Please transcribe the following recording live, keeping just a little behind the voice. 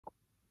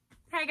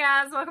Hi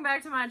guys, welcome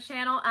back to my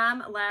channel.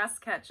 I'm Lass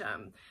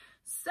Ketchum.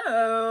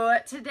 So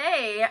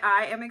today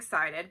I am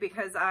excited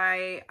because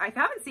I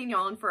haven't seen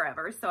y'all in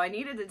forever, so I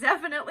needed to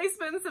definitely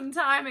spend some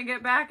time and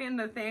get back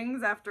into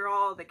things after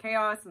all the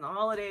chaos and the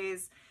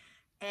holidays.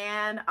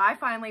 And I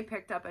finally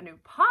picked up a new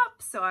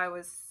pop, so I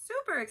was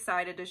super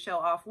excited to show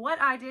off what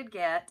I did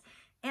get.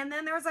 And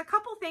then there was a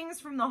couple things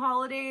from the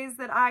holidays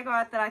that I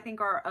got that I think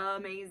are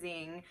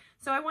amazing.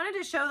 So I wanted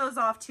to show those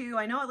off too.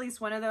 I know at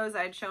least one of those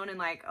I had shown in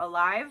like a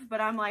live,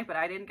 but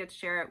I didn't get to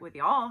share it with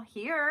y'all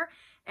here.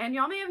 And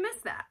y'all may have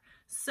missed that.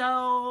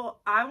 So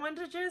I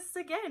wanted to just,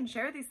 again,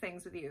 share these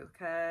things with you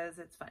because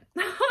it's fun.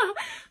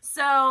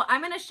 So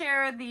I'm going to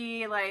share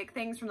the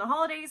things from the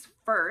holidays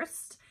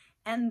first.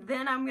 And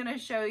then I'm going to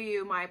show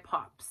you my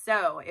pop.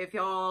 So if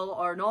y'all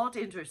are not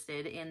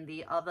interested in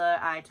the other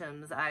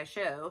items I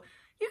show,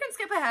 you can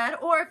skip ahead,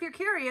 or if you're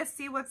curious,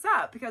 see what's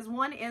up, because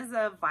one is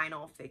a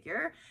vinyl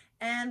figure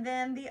and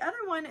then the other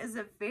one is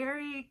a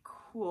very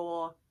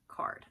cool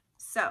card.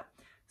 So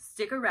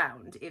stick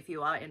around if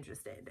you are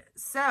interested.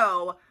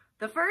 So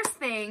the first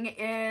thing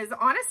is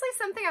honestly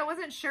something I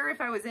wasn't sure if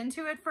I was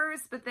into at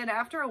first, but then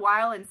after a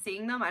while and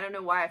seeing them, I don't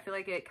know why, I feel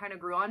like it kind of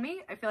grew on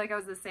me. I feel like I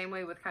was the same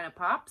way with kind of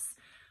pops.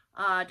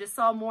 Just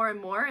saw more and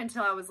more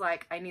until I was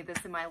like, I need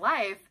this in my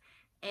life.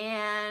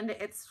 And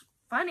it's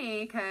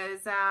funny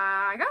because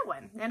I got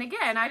one. And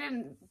again, I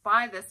didn't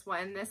buy this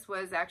one. This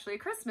was actually a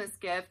Christmas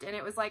gift, and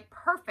it was like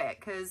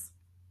perfect because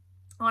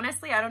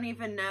honestly, I don't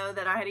even know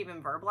that I had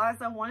even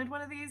verbalized I wanted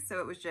one of these. So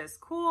it was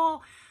just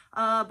cool.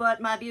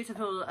 But my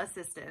beautiful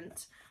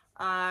assistant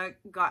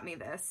got me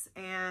this,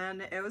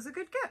 and it was a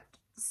good gift.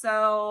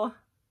 So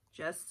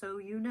just so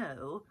you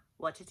know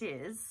what it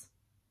is.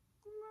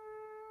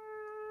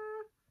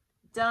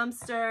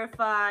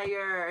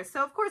 Dumpsterfire.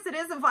 So of course it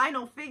is a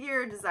vinyl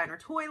figure, designer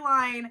toy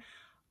line.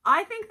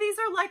 I think these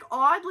are like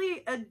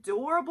oddly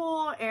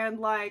adorable and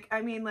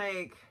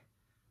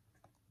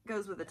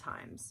goes with the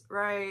times,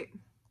 right?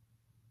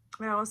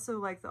 I also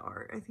like the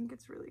art. I think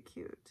it's really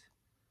cute.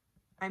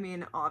 I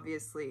mean,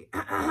 obviously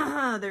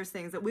there's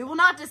things that we will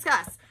not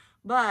discuss,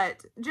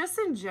 but just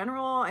in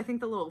general, I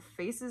think the little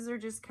faces are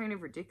just kind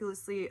of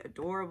ridiculously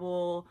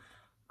adorable.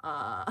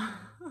 Are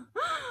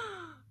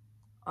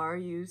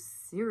you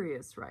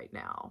serious right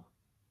now?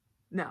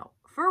 No,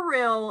 for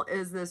real,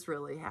 is this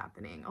really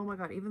happening? Oh my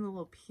God, even the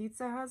little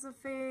pizza has a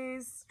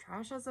face,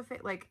 trash has a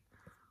face, like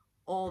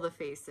all the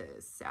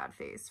faces, sad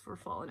face for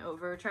falling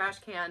over, trash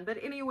can. But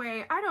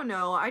anyway, I don't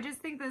know. I just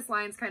think this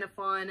line's kind of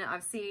fun.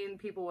 I've seen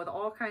people with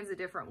all kinds of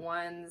different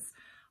ones.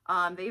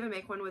 They even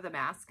make one with a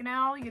mask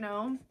now, you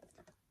know,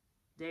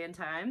 day and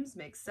times,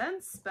 makes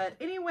sense. But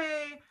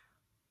anyway,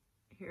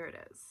 here it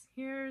is.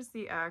 Here's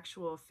the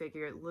actual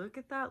figure. Look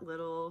at that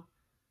little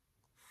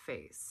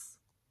face.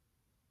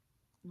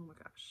 Oh my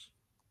gosh.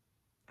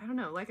 I don't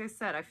know. Like I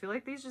said, I feel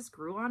like these just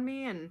grew on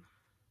me, and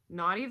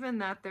not even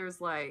that there's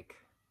like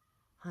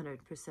 100%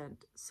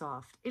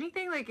 soft,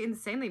 anything like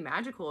insanely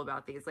magical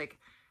about these. Like,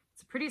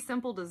 it's a pretty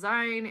simple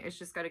design. It's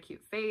just got a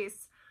cute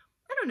face.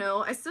 I don't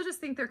know. I still just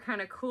think they're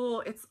kind of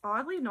cool. It's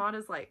oddly not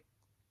as like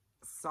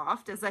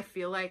soft as I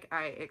feel like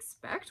I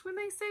expect when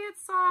they say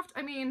it's soft.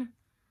 I mean,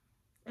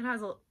 it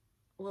has a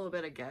little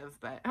bit of give,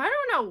 but I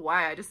don't know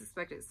why. I just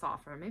expect it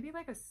softer. Maybe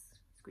like a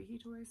squeaky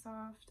toy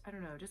soft. I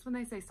don't know. Just when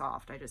they say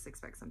soft, I just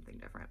expect something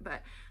different.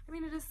 But I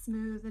mean, it is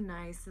smooth and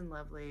nice and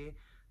lovely.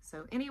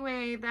 So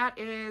anyway, that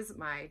is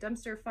my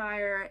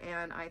Dumpsterfire,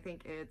 and I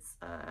think it's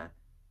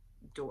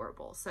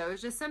adorable. So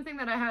it's just something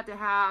that I had to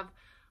have.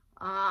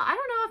 I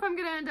don't know if I'm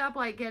gonna end up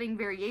like getting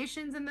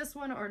variations in this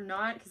one or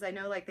not, because I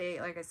know like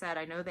I said,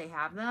 I know they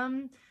have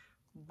them,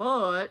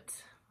 but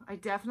I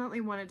definitely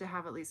wanted to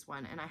have at least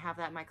one, and I have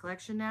that in my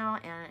collection now,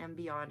 and am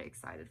beyond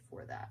excited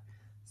for that.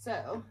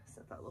 So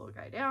set that little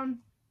guy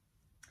down.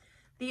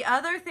 The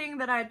other thing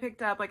that I had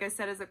picked up, like I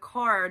said, is a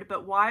card,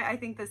 but why I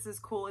think this is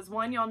cool is,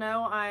 one, y'all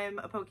know I'm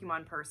a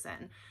Pokemon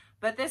person,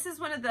 but this is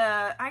one of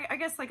the, I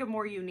guess like a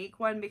more unique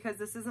one, because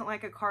this isn't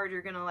like a card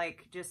you're gonna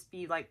like just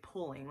be like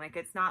pulling. Like,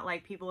 it's not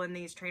like people in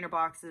these trainer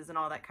boxes and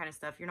all that kind of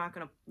stuff. You're not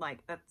gonna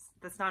like,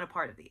 that's not a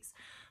part of these.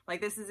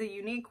 Like, this is a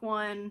unique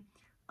one.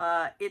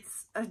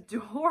 It's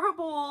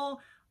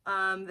adorable.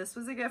 This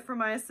was a gift from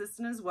my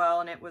assistant as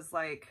well, and it was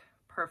like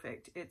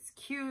perfect. It's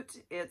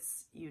cute,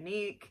 it's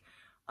unique.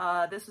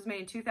 This was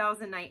made in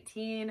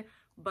 2019,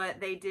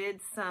 but they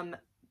did some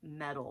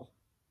metal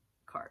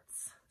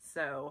cards.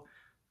 So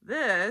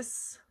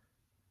this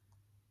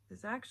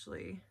is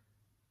actually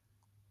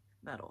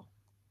metal.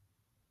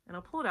 And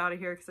I'll pull it out of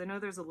here because I know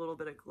there's a little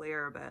bit of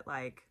glare, but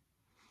like,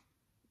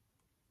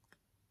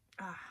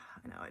 I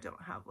know I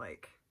don't have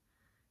like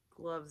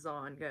gloves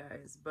on,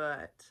 guys,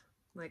 but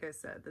like I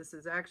said, this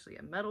is actually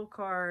a metal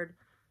card.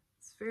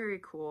 It's very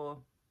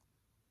cool.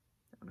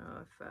 I don't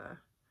know if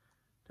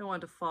don't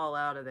want it to fall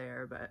out of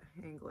there, but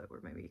angle it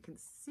where maybe you can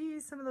see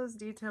some of those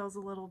details a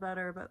little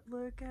better. But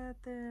look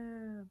at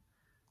them.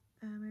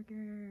 Oh my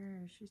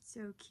gosh, it's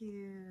so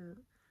cute.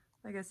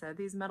 Like I said,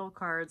 these metal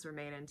cards were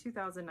made in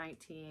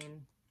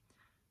 2019.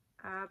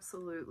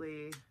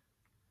 Absolutely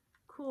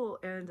cool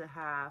and a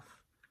half.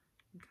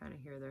 You kind of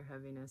hear their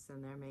heaviness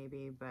in there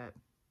maybe, but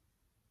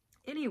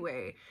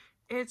anyway,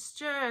 it's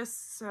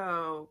just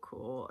so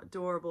cool,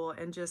 adorable,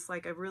 and just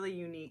like a really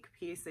unique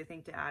piece, I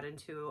think, to add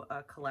into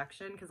a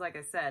collection. Because like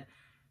I said,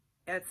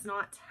 it's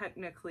not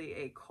technically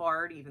a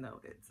card, even though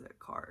it's a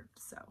card.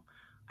 So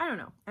I don't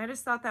know. I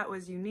just thought that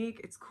was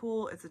unique. It's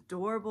cool. It's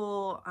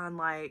adorable. And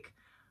like,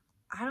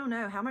 I don't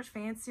know, how much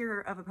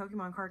fancier of a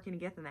Pokemon card can you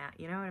get than that?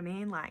 You know what I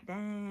mean? Like,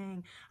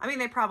 dang. I mean,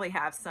 they probably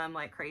have some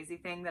like crazy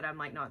thing that I'm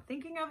like not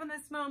thinking of in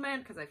this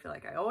moment, because I feel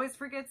like I always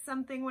forget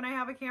something when I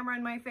have a camera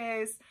in my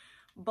face.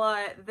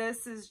 But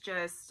this is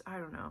just, I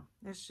don't know,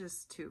 it's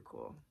just too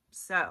cool.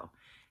 So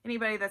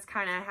anybody that's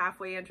kind of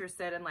halfway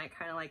interested in like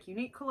kind of like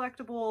unique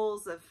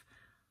collectibles of,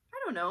 I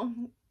don't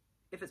know,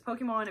 if it's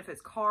Pokemon, if it's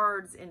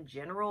cards in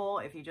general,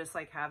 if you just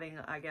like having,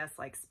 I guess,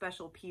 like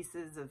special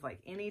pieces of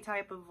like any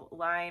type of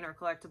line or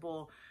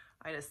collectible,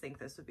 I just think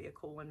this would be a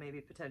cool one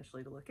maybe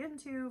potentially to look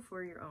into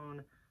for your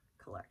own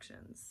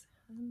collections.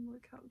 And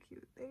look how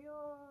cute they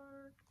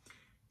are.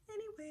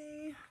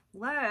 Anyway,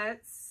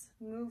 let's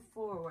move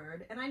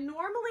forward. And I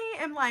normally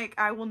am like,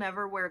 I will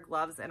never wear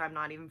gloves, and I'm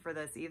not even for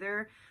this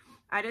either.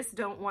 I just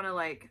don't want to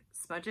like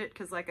smudge it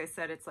because like I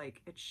said, it's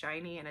like, it's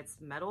shiny and it's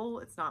metal.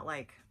 It's not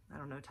like, I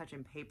don't know,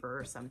 touching paper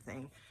or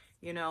something,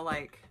 you know,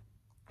 like,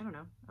 I don't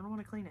know. I don't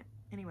want to clean it.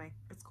 Anyway,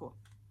 it's cool.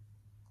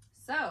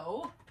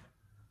 So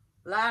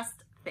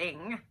last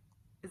thing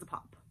is a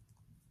pop.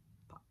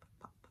 Pop,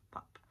 pop,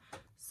 pop.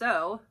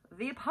 So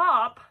the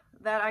pop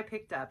that I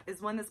picked up is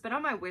one that's been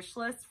on my wish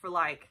list for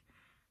like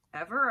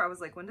ever. I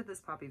was like, when did this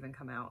pop even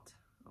come out?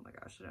 Oh my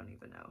gosh, I don't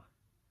even know.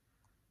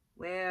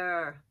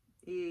 Where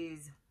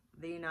is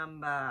the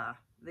number?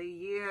 The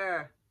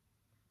year?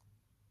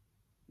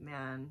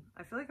 Man,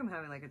 I feel like I'm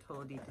having like a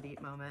total deep to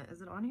deep moment.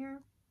 Is it on here?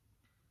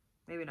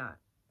 Maybe not.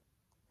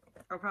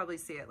 I'll probably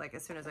see it like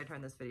as soon as I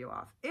turn this video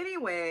off.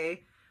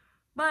 Anyway,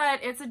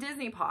 but it's a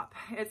Disney pop.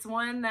 It's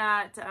one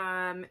that,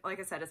 like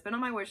I said, it's been on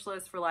my wish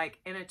list for like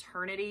an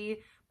eternity,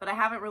 but I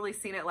haven't really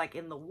seen it like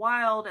in the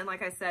wild. And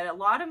like I said, a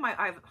lot of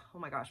my, oh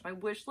my gosh, my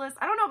wish list,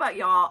 I don't know about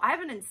y'all, I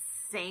have an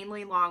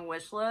insanely long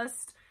wish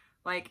list,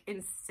 like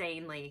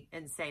insanely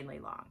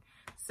long.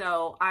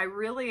 So I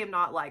really am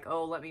not like,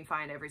 oh, let me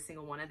find every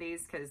single one of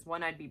these, because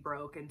one, I'd be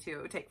broke, and two,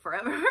 it would take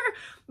forever.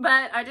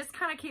 But I just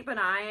kind of keep an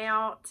eye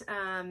out,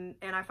 and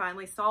I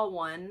finally saw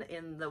one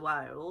in the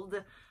wild.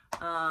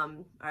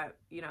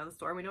 You know, the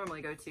store we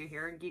normally go to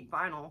here in Geek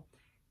Vinyl,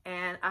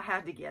 and I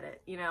had to get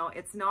it. You know,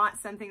 it's not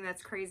something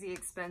that's crazy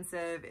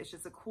expensive. It's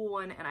just a cool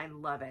one, and I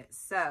love it.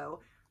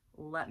 So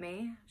let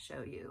me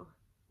show you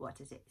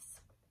what it is.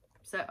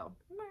 So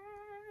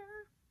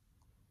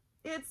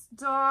it's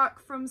Doc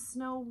from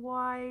Snow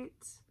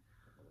White.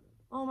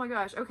 Oh my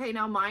gosh. Okay,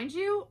 now mind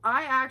you,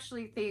 I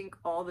actually think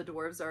all the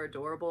dwarves are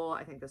adorable.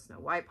 I think the Snow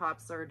White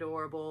pops are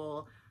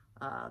adorable.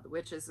 The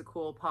witch is a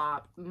cool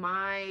pop.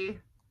 My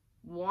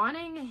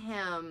wanting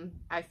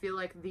him, I feel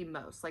like the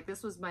most, like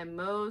this was my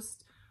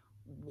most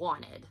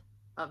wanted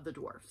of the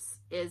dwarfs,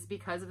 is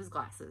because of his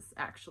glasses,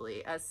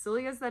 actually. As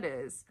silly as that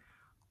is,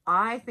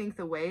 I think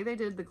the way they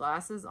did the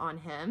glasses on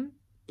him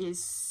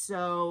is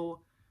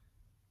so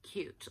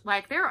cute.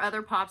 Like, there are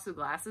other pops with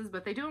glasses,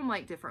 but they do them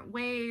like different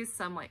ways.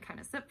 Some like kind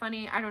of sit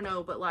funny, I don't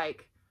know, but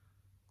like,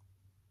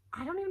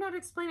 I don't even know how to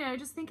explain it. I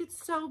just think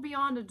it's so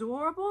beyond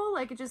adorable.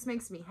 Like, it just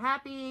makes me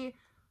happy.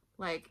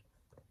 Like,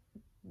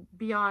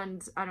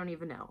 beyond, I don't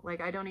even know.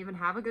 Like, I don't even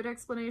have a good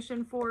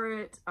explanation for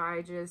it.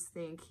 I just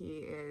think he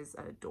is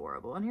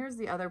adorable. And here's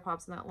the other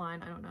pops in that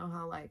line. I don't know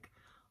how like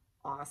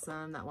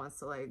awesome that wants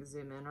to like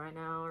zoom in right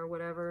now or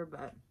whatever,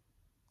 but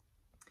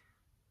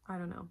I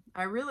don't know.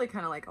 I really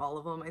kind of like all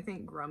of them. I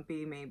think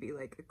Grumpy may be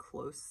like a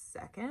close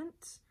second.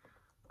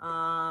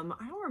 I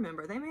don't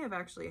remember. They may have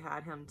actually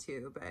had him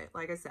too, but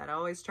like I said, I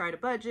always try to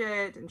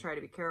budget and try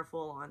to be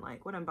careful on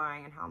like what I'm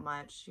buying and how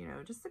much, you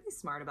know, just to be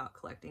smart about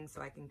collecting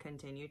so I can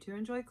continue to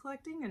enjoy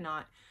collecting and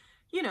not,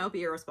 you know,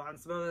 be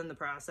irresponsible in the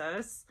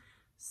process.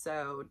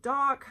 So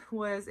Doc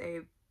was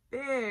a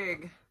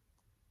big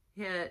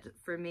hit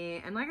for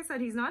me. And like I said,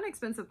 he's not an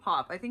expensive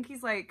pop. I think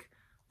he's like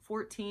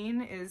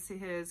 14 is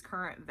his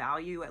current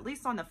value, at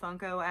least on the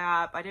Funko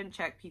app. I didn't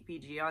check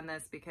PPG on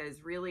this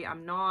because really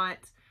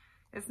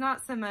it's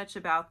not so much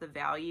about the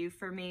value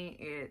for me.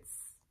 It's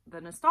the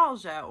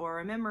nostalgia or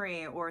a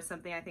memory or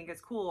something I think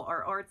is cool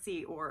or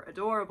artsy or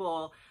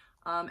adorable.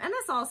 And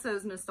this also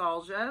is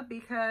nostalgia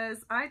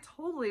because I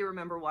totally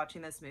remember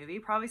watching this movie,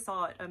 probably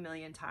saw it a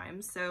million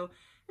times. So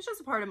it's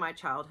just a part of my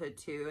childhood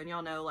too. And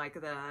y'all know like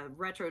the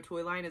retro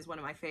toy line is one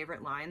of my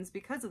favorite lines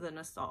because of the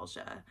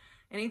nostalgia.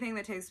 Anything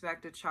that takes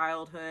back to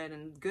childhood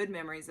and good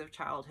memories of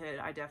childhood,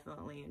 I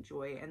definitely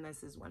enjoy. And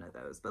this is one of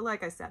those. But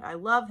like I said, I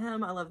love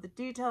him. I love the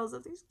details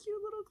of these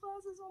cute little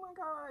glasses. Oh my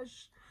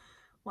gosh.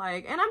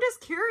 Like, and I'm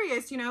just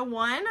curious, you know,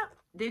 one,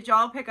 did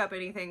y'all pick up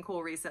anything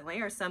cool recently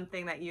or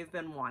something that you've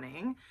been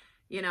wanting?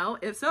 You know,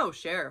 if so,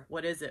 share.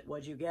 What is it?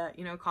 What'd you get?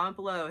 You know, comment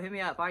below, hit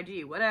me up,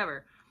 IG,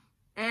 whatever.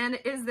 And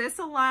is this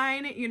a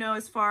line, you know,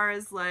 as far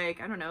as like,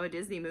 I don't know, a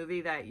Disney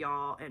movie that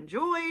y'all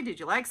enjoy? Did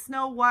you like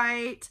Snow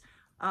White?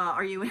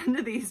 Are you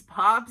into these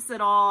pops at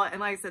all?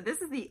 And like I said,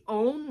 this is the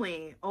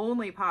only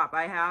pop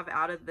I have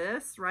out of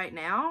this right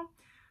now.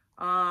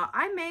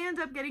 I may end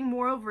up getting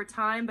more over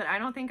time, but I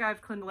don't think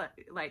I've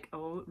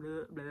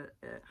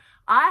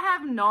I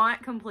have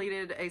not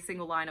completed a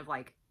single line of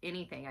like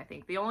anything. I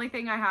think the only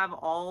thing I have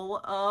all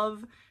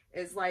of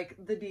is like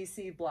the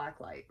DC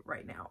Blacklight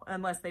right now,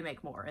 unless they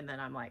make more, and then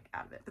I'm like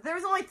out of it. But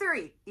there's only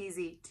 3,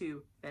 easy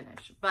to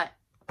finish. But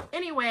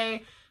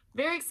anyway,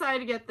 very excited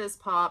to get this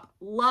pop.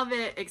 Love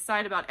it.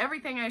 Excited about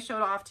everything I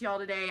showed off to y'all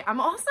today. I'm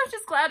also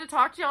just glad to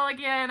talk to y'all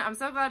again. I'm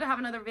so glad to have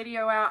another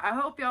video out. I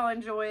hope y'all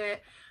enjoy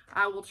it.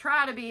 I will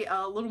try to be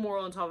a little more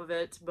on top of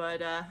it,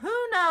 but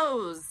who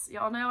knows?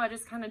 Y'all know I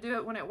just kind of do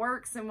it when it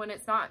works and when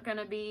it's not going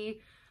to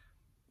be,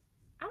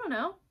 I don't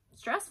know,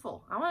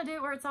 stressful. I want to do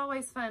it where it's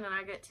always fun and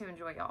I get to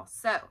enjoy y'all.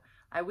 So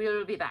I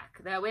will be back.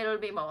 There will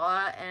be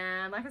more.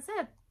 And like I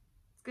said,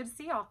 it's good to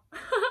see y'all.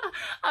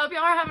 I hope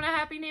y'all are having a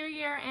happy new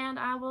year and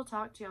I will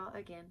talk to y'all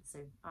again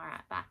soon. All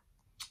right, bye.